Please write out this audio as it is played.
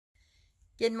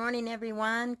Good morning,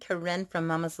 everyone. Karen from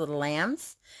Mama's Little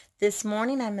Lambs. This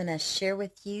morning, I'm going to share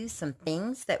with you some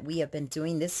things that we have been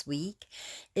doing this week.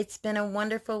 It's been a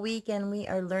wonderful week, and we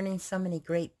are learning so many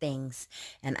great things.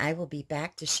 And I will be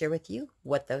back to share with you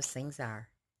what those things are.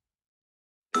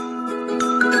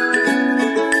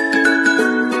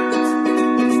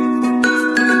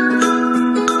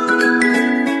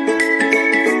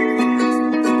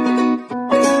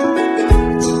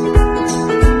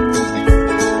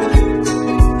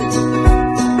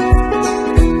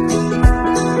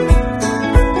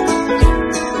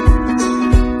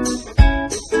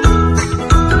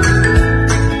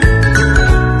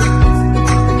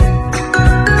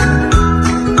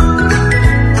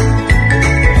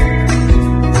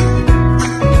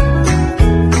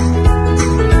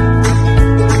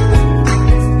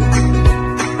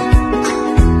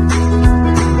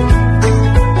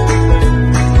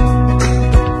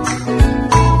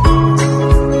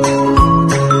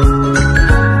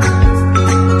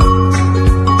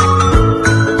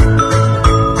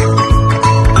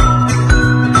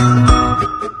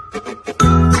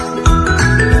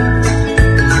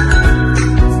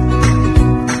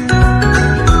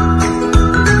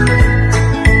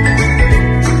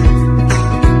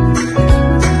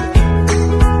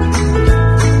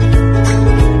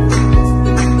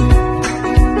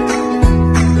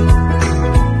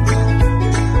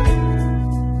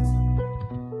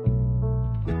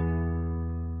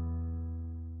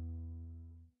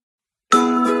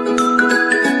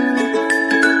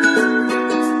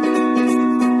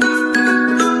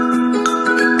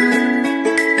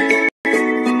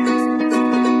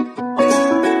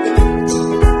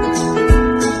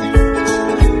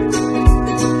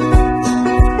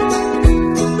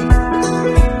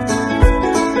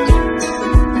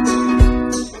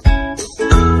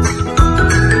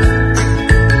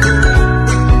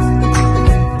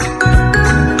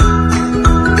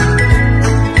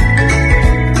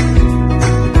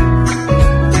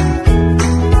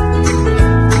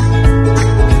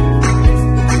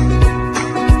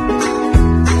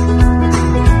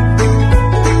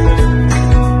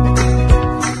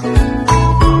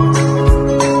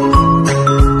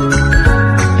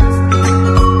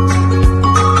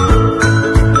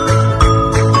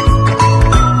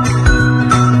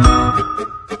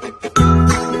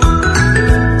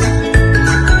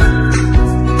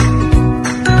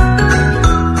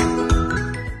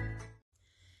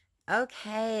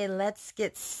 Okay, let's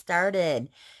get started.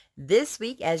 This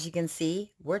week, as you can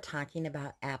see, we're talking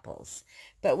about apples,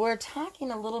 but we're talking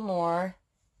a little more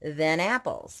than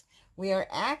apples. We are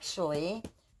actually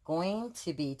going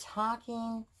to be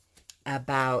talking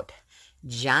about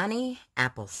Johnny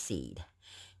Appleseed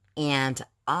and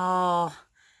all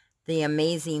the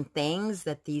amazing things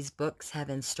that these books have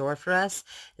in store for us.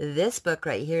 This book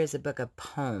right here is a book of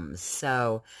poems.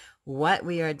 So what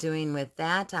we are doing with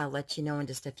that, I'll let you know in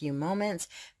just a few moments.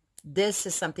 This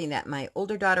is something that my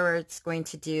older daughter is going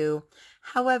to do.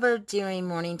 However, during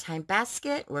Morning Time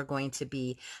Basket, we're going to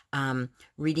be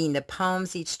reading the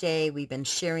poems each day. We've been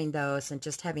sharing those and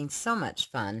just having so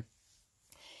much fun.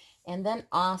 And then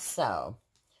also,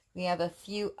 we have a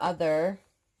few other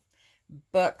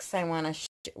books I want to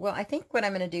well, I think what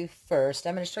I'm going to do first,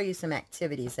 I'm going to show you some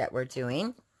activities that we're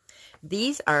doing.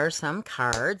 These are some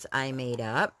cards I made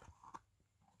up,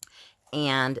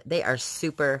 and they are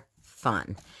super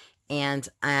fun. And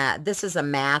this is a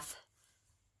math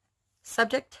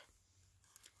subject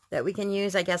that we can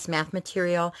use, I guess, math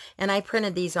material. And I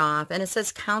printed these off, and it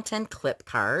says count and clip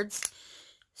cards.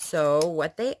 So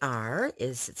what they are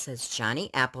is it says Johnny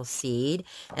Appleseed.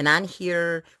 And on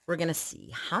here, we're going to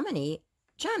see how many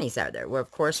Johnnies are there. Well, of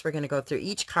course, we're going to go through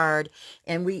each card,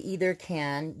 and we either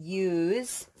can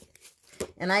use,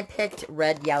 and I picked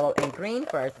red, yellow, and green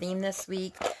for our theme this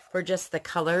week for just the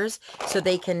colors. So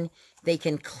they can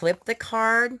clip the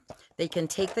card. They can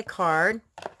take the card,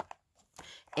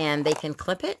 and they can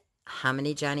clip it. How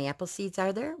many Johnny Appleseeds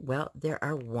are there? Well, there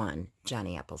are one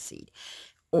Johnny Appleseed.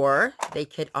 Or they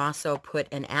could also put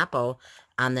an apple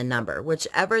on the number,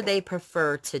 whichever they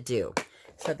prefer to do.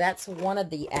 So that's one of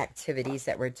the activities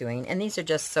that we're doing. And these are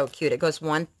just so cute. It goes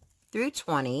 1 through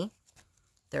 20.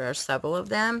 There are several of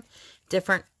them. A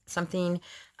different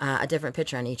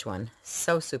picture on each one.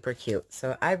 So super cute.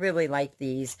 So I really like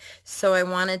these. So I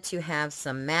wanted to have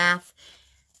some math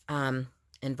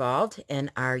involved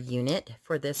in our unit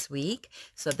for this week.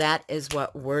 So that is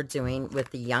what we're doing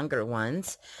with the younger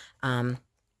ones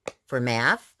for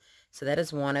math. So that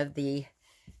is one of the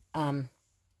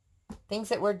things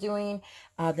that we're doing.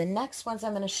 The next ones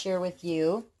I'm going to share with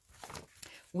you,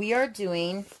 we are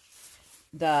doing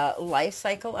the life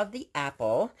cycle of the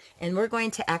apple, and we're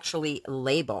going to actually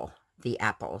label the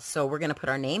apple. So we're going to put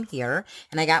our name here,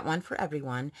 and I got one for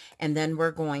everyone, and then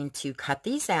we're going to cut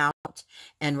these out,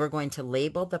 and we're going to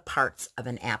label the parts of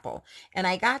an apple. And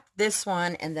I got this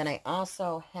one, and then I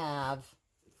also have,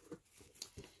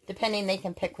 depending, they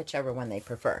can pick whichever one they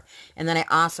prefer. And then I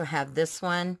also have this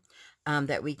one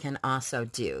that we can also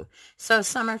do. So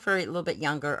some are for a little bit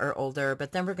younger or older,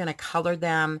 but then we're going to color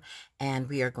them, and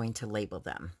we are going to label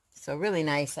them. So really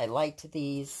nice. I liked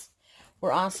these.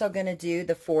 We're also going to do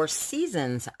the 4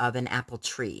 seasons of an apple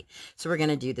tree. So we're going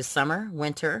to do the summer,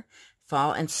 winter,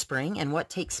 fall, and spring, and what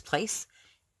takes place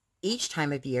each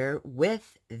time of year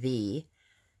with the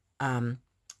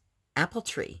apple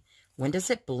tree. When does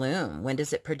it bloom? When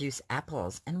does it produce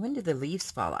apples? And when do the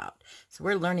leaves fall out? So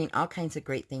we're learning all kinds of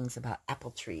great things about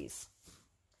apple trees.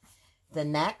 The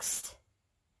next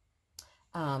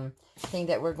thing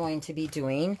that we're going to be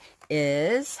doing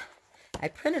is, I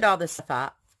printed all this stuff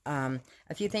out.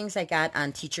 A few things I got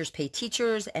on Teachers Pay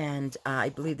Teachers, and I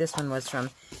believe this one was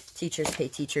from Teachers Pay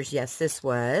Teachers. Yes, this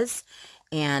was.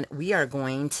 And we are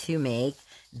going to make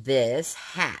this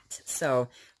hat. So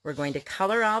we're going to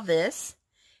color all this,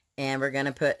 and we're going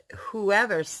to put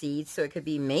whoever seed. So it could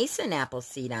be Mason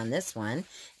Appleseed on this one.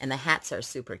 And the hats are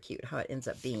super cute, how it ends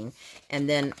up being. And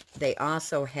then they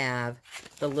also have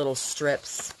the little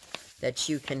strips that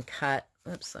you can cut.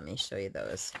 Oops, let me show you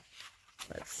those.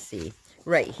 Let's see.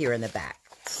 Right here in the back.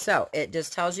 So it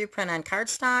just tells you print on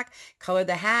cardstock, color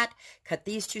the hat, cut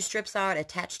these 2 strips out,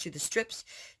 attach to the strips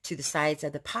to the sides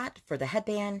of the pot for the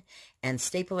headband, and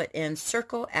staple it in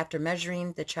circle after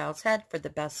measuring the child's head for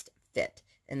the best fit.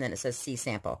 And then it says see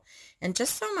sample. And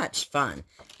just so much fun.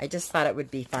 I just thought it would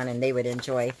be fun and they would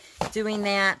enjoy doing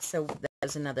that. So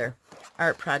that's another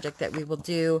art project that we will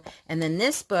do. And then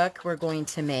this book we're going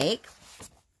to make,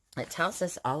 it tells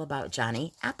us all about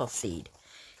Johnny Appleseed.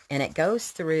 And it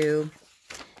goes through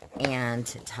and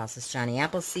it tells us Johnny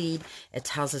Appleseed. It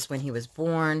tells us when he was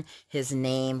born, his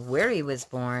name, where he was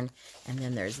born. And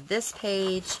then there's this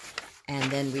page. And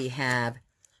then we have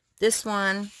this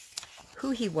one,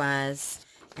 who he was.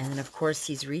 And then, of course,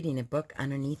 he's reading a book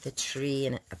underneath the tree.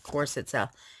 And, of course, it's a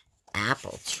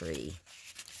apple tree.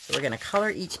 So we're going to color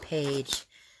each page.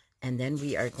 And then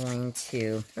we are going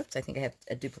to, oops, I think I have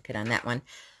a duplicate on that one.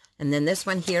 And then this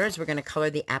one here is we're going to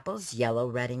color the apples yellow,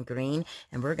 red, and green.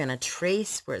 And we're going to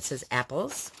trace where it says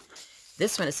apples.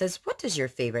 This one, it says, what does your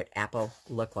favorite apple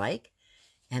look like?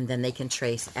 And then they can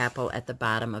trace apple at the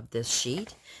bottom of this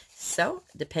sheet. So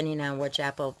depending on which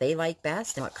apple they like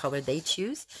best and what color they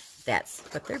choose, that's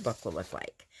what their book will look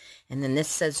like. And then this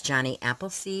says Johnny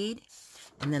Appleseed.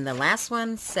 And then the last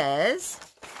one says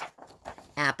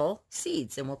apple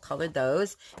seeds, and we'll color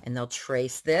those, and they'll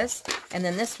trace this, and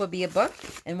then this will be a book,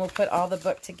 and we'll put all the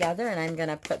book together, and I'm going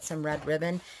to put some red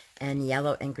ribbon and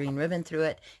yellow and green ribbon through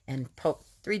it and poke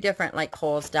 3 different like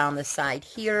holes down the side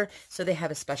here, so they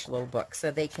have a special little book, so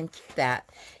they can keep that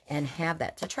and have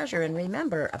that to treasure and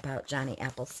remember about Johnny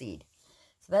Appleseed.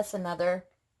 So that's another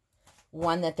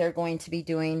one that they're going to be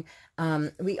doing.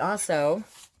 We also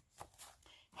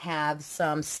have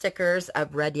some stickers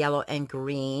of red, yellow, and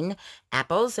green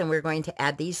apples, and we're going to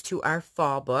add these to our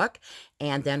fall book,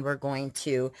 and then we're going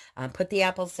to put the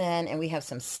apples in, and we have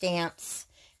some stamps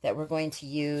that we're going to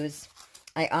use.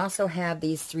 I also have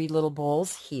these 3 little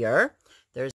bowls here.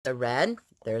 There's a red,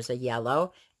 there's a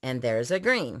yellow, and there's a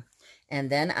green. And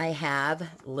then I have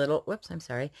little,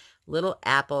 little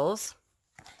apples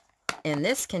in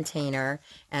this container,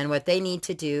 and what they need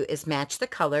to do is match the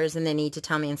colors, and they need to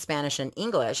tell me in Spanish and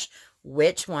English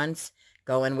which ones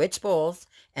go in which bowls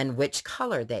and which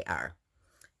color they are.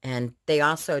 And they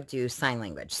also do sign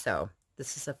language, so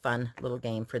this is a fun little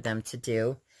game for them to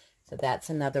do. So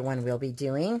that's another one we'll be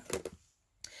doing.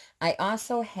 I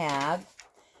also have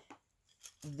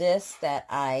this that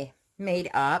I made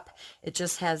up. It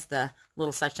just has the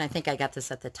little section. I think I got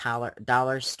this at the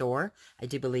dollar store, I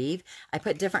do believe. I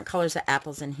put different colors of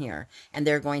apples in here, and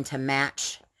they're going to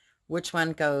match which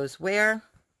one goes where,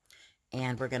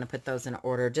 and we're going to put those in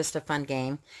order. Just a fun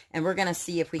game, and we're going to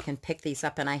see if we can pick these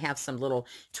up, and I have some little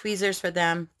tweezers for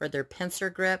them for their pincer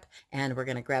grip, and we're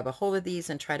going to grab a hold of these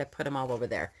and try to put them all over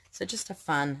there. So just a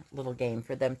fun little game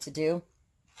for them to do.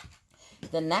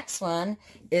 The next one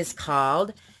is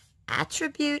called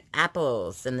Attribute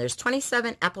Apples, and there's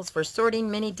 27 apples for sorting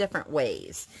many different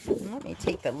ways. And let me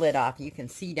take the lid off. You can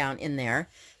see down in there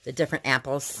the different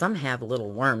apples. Some have little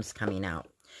worms coming out.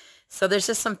 So there's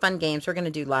just some fun games. We're going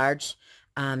to do large,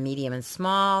 medium, and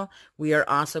small. We are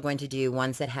also going to do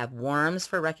ones that have worms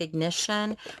for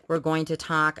recognition. We're going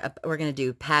to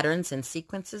do patterns and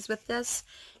sequences with this.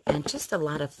 and just a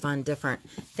lot of fun different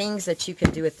things that you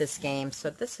can do with this game. So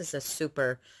this is a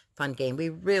super fun game. We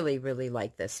really, really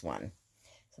like this one.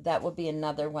 So that will be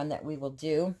another one that we will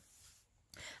do.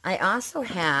 I also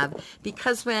have,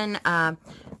 because when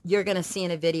you're going to see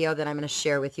in a video that I'm going to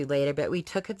share with you later, but we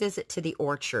took a visit to the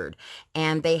orchard,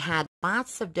 and they had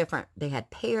lots of different, they had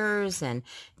pears and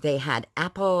they had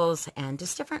apples and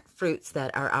just different fruits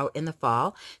that are out in the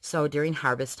fall, so during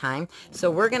harvest time. So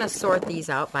we're going to sort these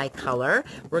out by color.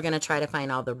 We're going to try to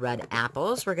find all the red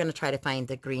apples. We're going to try to find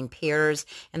the green pears,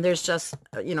 and there's just,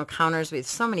 you know, counters with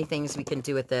so many things we can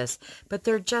do with this, but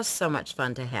they're just so much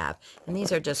fun to have. And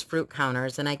these are just fruit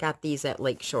counters, and I got these at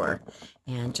Lakeshore,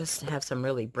 and just have some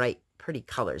really bright, pretty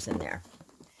colors in there.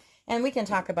 And we can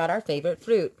talk about our favorite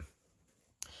fruit.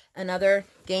 Another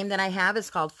game that I have is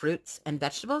called Fruits and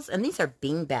Vegetables, and these are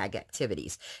beanbag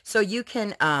activities. So you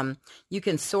can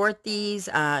sort these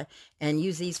and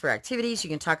use these for activities. You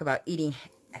can talk about eating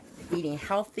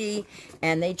healthy,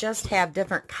 and they just have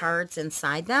different cards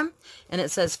inside them, and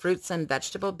it says fruits and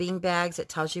vegetable bean bags. It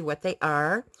tells you what they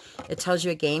are. It tells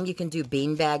you a game. You can do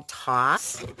beanbag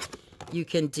toss. You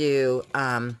can do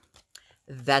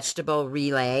vegetable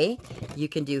relay. You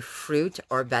can do fruit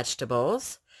or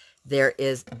vegetables. There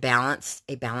is a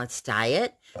balanced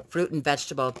diet, fruit and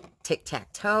vegetable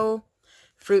tic-tac-toe,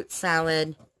 fruit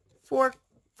salad, four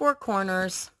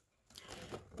corners.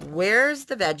 Where's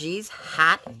the veggies?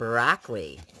 Hot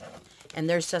broccoli. And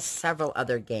there's just several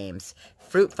other games.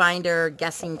 Fruit Finder,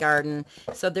 Guessing Garden.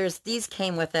 So these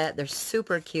came with it. They're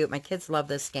super cute. My kids love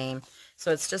this game.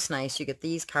 So it's just nice. You get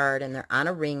these cards, and they're on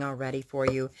a ring already for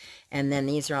you. And then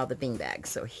these are all the bean bags.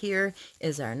 So here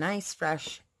is our nice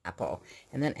fresh apple.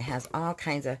 And then it has all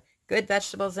kinds of good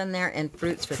vegetables in there and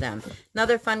fruits for them.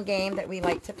 Another fun game that we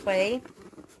like to play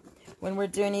when we're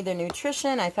doing either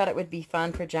nutrition. I thought it would be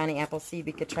fun for Johnny Appleseed.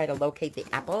 We could try to locate the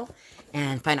apple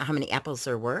and find out how many apples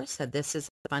there were. So this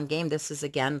is a fun game. This is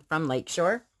again from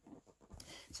Lakeshore.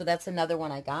 So that's another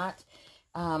one I got.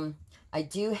 I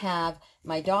do have,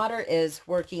 my daughter is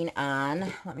working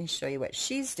on, let me show you what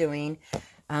she's doing.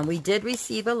 We did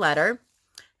receive a letter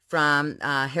from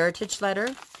Heritage Letter,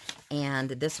 and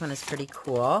this one is pretty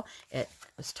cool. It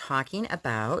was talking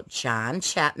about John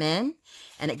Chapman,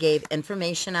 and it gave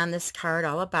information on this card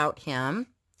all about him.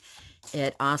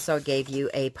 It also gave you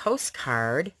a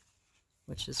postcard,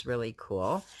 which is really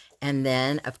cool. And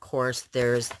then, of course,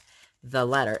 there's the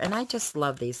letter. And I just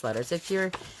love these letters. If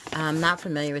you're not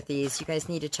familiar with these, you guys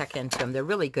need to check into them. They're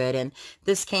really good. And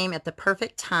this came at the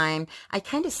perfect time. I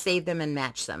kind of saved them and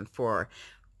matched them for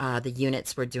the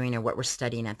units we're doing or what we're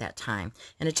studying at that time.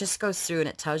 And it just goes through and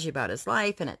it tells you about his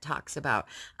life, and it talks about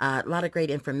a lot of great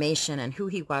information and who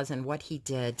he was and what he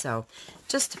did. So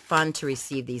just fun to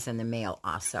receive these in the mail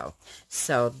also.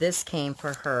 So this came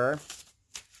for her,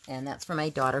 and that's for my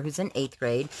daughter who's in 8th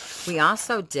grade. We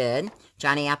also did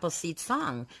Johnny Appleseed's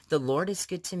song, The Lord is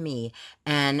Good to Me,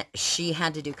 and she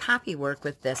had to do copy work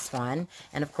with this one.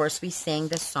 And of course we sang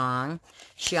the song.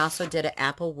 She also did an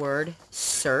apple word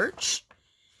search.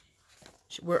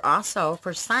 We're also,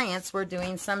 for science, we're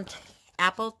doing some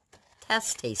apple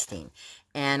test tasting.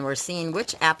 And we're seeing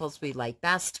which apples we like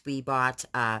best. We bought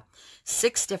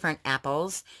 6 different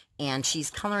apples, and she's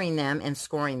coloring them and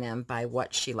scoring them by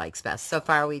what she likes best. So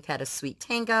far, we've had a Sweet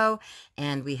Tango,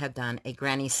 and we have done a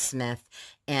Granny Smith.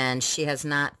 And she has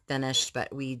not finished,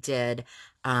 but we did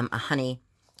a Honey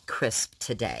Crisp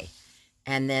today.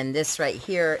 And then this right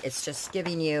here, it's just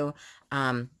giving you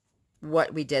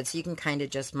what we did, so you can kind of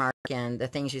just mark in the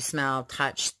things you smell,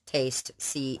 touch, taste,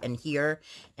 see, and hear.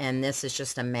 And this is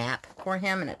just a map for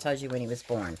him, and it tells you when he was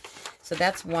born. So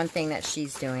that's one thing that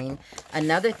she's doing.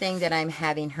 Another thing that I'm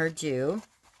having her do,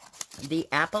 the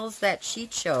apples that she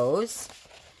chose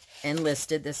and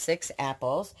listed, the 6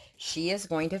 apples, she is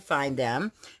going to find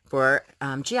them for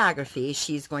geography.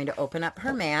 She's going to open up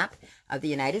her map of the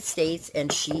United States,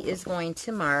 and she is going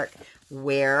to mark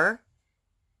where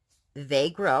they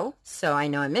grow. So I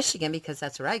know in Michigan, because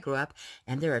that's where I grew up,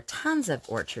 and there are tons of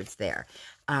orchards there.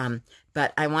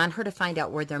 But I want her to find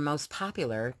out where they're most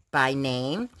popular by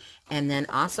name, and then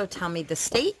also tell me the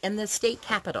state and the state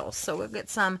capital. So we'll get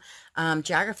some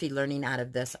geography learning out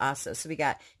of this also. So we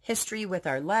got history with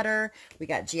our letter, we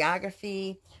got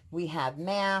geography, we have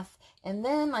math, and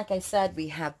then, like I said, we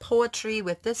have poetry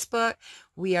with this book.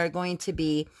 We are going to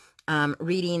be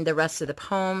reading the rest of the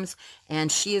poems,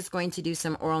 and she is going to do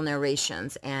some oral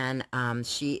narrations, and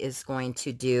she is going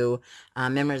to do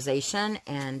memorization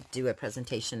and do a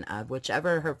presentation of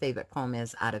whichever her favorite poem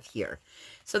is out of here.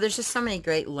 So there's just so many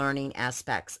great learning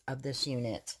aspects of this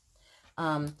unit.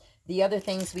 The other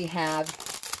things we have,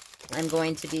 I'm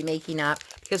going to be making up,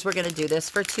 because we're going to do this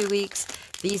for 2 weeks.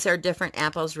 These are different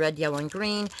apples, red, yellow, and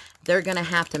green. They're going to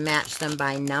have to match them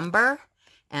by number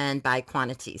and by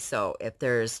quantity. So if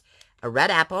there's a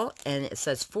red apple and it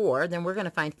says 4, then we're going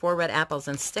to find 4 red apples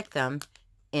and stick them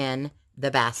in the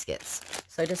baskets.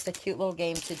 So just a cute little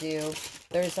game to do.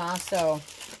 There's also,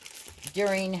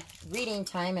 during reading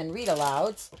time and read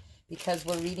alouds, because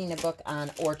we're reading a book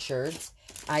on orchards,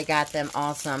 I got them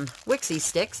all some Wixie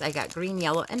sticks. I got green,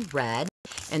 yellow, and red,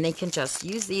 and they can just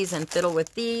use these and fiddle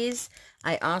with these.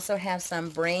 I also have some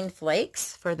brain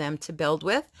flakes for them to build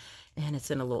with, and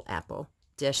it's in a little apple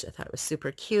dish. I thought it was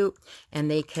super cute,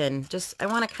 and they can just, I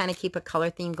want to kind of keep a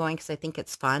color theme going because I think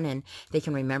it's fun, and they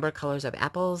can remember colors of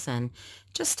apples, and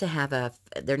just to have a,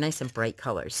 they're nice and bright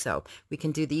colors. So we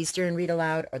can do these during read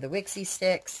aloud, or the Wixie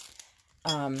sticks.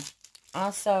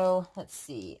 Also, let's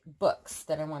see, books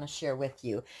that I want to share with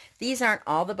you. These aren't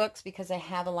all the books because I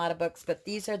have a lot of books, but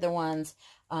these are the ones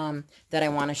that I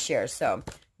want to share. So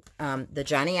the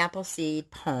Johnny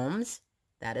Appleseed poems,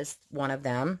 that is one of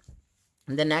them.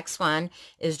 The next one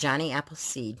is Johnny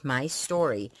Appleseed, My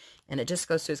Story. And it just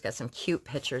goes through, it's got some cute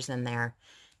pictures in there.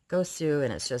 Goes through,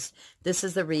 and it's just, this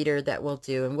is the reader that we'll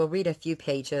do. And we'll read a few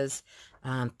pages,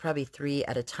 probably 3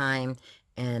 at a time,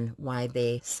 and why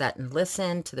they sat and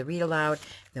listened to the read aloud.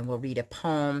 Then we'll read a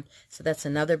poem. So that's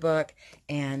another book.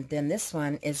 And then this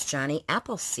one is Johnny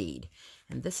Appleseed.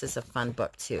 And this is a fun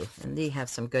book too. And they have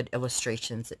some good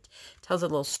illustrations. It tells a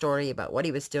little story about what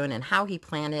he was doing and how he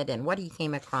planted and what he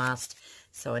came across.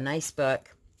 So a nice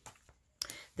book.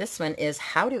 This one is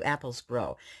How Do Apples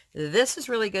Grow? This is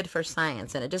really good for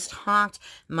science. And it just talked,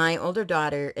 my older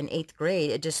daughter in 8th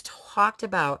grade, it just talked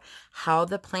about how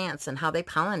the plants and how they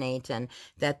pollinate, and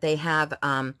that they have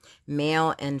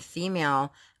male and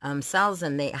female cells,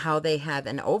 and how they have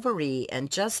an ovary,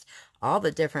 and just all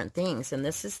the different things. And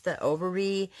this is the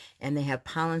ovary, and they have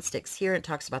pollen sticks here. It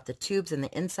talks about the tubes and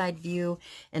the inside view,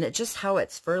 and it just how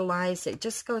it's fertilized. It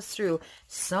just goes through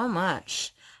so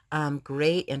much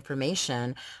great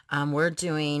information. We're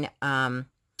doing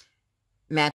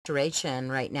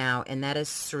maturation right now, and that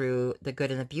is through The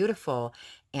Good and the Beautiful,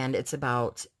 and it's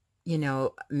about, you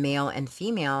know, male and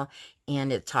female,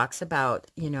 and it talks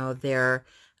about, you know, their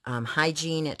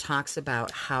hygiene. It talks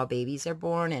about how babies are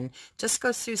born, and just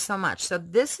goes through so much. So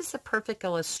this is a perfect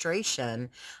illustration.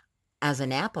 As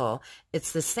an apple,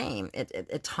 it's the same.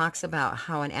 It talks about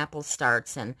how an apple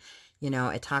starts, and you know,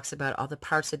 it talks about all the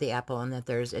parts of the apple, and that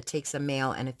it takes a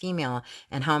male and a female,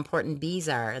 and how important bees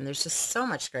are. And there's just so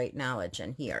much great knowledge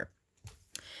in here.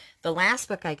 The last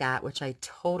book I got, which I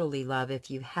totally love, if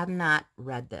you have not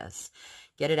read this,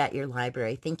 get it at your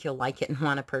library. I think you'll like it and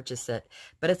want to purchase it.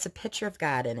 But it's a picture of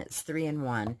God, and it's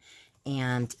 3-in-1.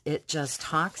 And it just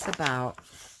talks about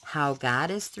how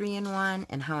God is 3-in-1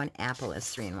 and how an apple is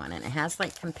 3-in-1. And it has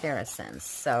like comparisons.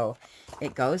 So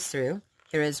it goes through.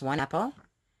 Here is one apple.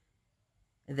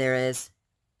 There is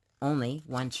only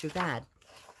one true God.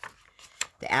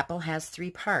 The apple has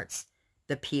 3 parts: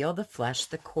 the peel, the flesh,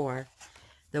 the core.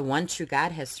 The one true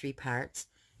God has 3 parts: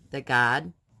 the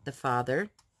God, the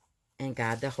Father, and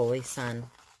God, the Holy Son,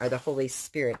 or the Holy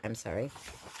Spirit, I'm sorry.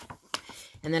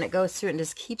 And then it goes through and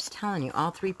just keeps telling you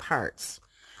all 3 parts.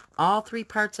 All 3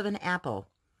 parts of an apple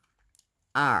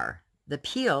are: the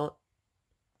peel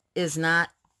is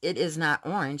not, it is not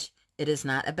orange. It is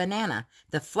not a banana.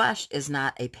 The flesh is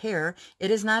not a pear. It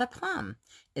is not a plum.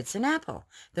 It's an apple.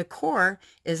 The core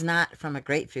is not from a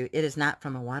grapefruit. It is not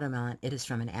from a watermelon. It is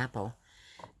from an apple.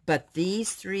 But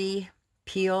these 3,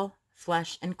 peel,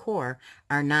 flesh, and core,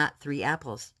 are not 3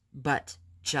 apples, but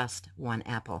just one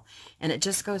apple. And it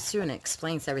just goes through and it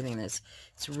explains everything. It's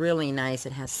really nice.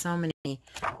 It has so many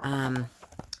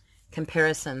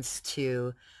comparisons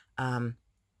to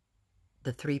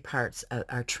the 3 parts of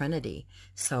our Trinity.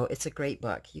 So it's a great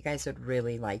book. You guys would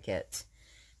really like it.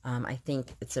 I think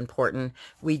it's important.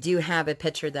 We do have a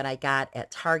picture that I got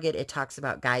at Target. It talks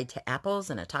about Guide to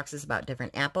Apples, and it talks about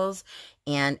different apples.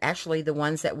 And actually the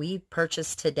ones that we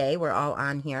purchased today were all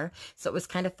on here. So it was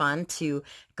kind of fun to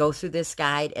go through this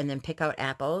guide and then pick out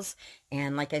apples.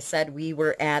 And like I said, we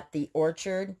were at the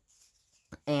orchard,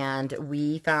 and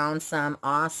we found some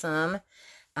awesome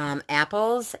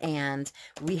apples, and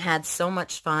we had so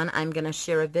much fun. I'm going to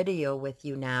share a video with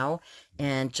you now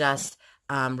and just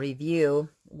review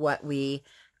what we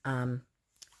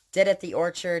did at the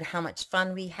orchard, how much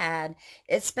fun we had.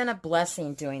 It's been a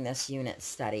blessing doing this unit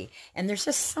study, and there's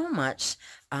just so much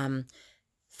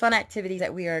fun activities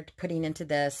that we are putting into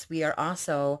this. We are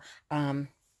also, I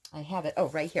have it, oh,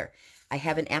 right here. I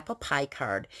have an apple pie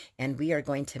card, and we are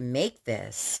going to make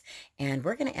this, and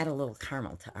we're going to add a little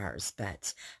caramel to ours,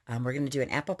 but we're going to do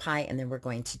an apple pie, and then we're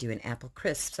going to do an apple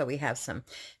crisp. So we have some,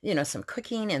 some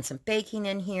cooking and some baking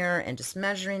in here, and just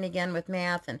measuring again with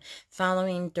math and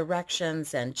following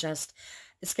directions, and just,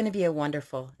 it's going to be a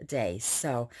wonderful day.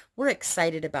 So we're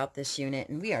excited about this unit,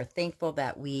 and we are thankful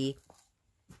that we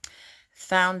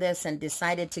found this and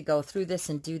decided to go through this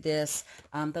and do this.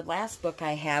 The last book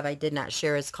I have, I did not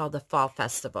share, is called The Fall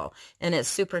Festival, and it's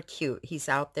super cute. He's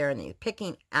out there and he's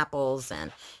picking apples,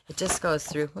 and it just goes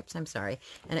through, whoops, I'm sorry,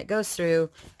 and it goes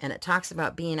through and it talks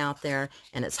about being out there,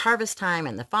 and it's harvest time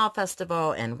and the fall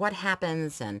festival and what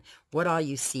happens and what all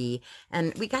you see.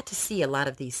 And we got to see a lot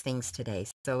of these things today,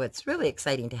 so it's really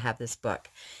exciting to have this book.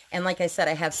 And like I said,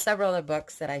 I have several other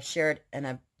books that I shared in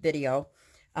a video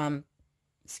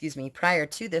prior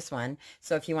to this one.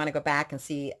 So if you want to go back and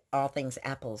see all things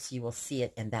apples, you will see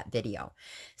it in that video.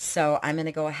 So I'm going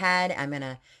to go ahead. I'm going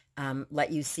to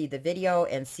let you see the video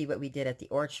and see what we did at the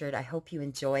orchard. I hope you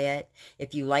enjoy it.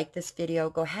 If you like this video,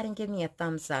 go ahead and give me a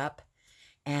thumbs up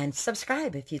and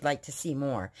subscribe if you'd like to see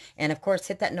more. And of course,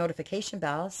 hit that notification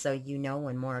bell so you know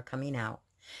when more are coming out.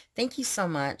 Thank you so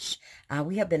much.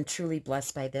 We have been truly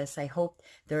blessed by this. I hope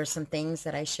there are some things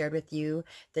that I shared with you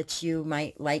that you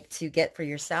might like to get for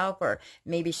yourself, or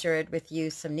maybe shared with you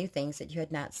some new things that you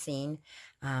had not seen.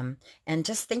 And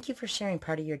just thank you for sharing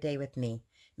part of your day with me.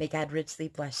 May God richly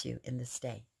bless you in this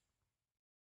day.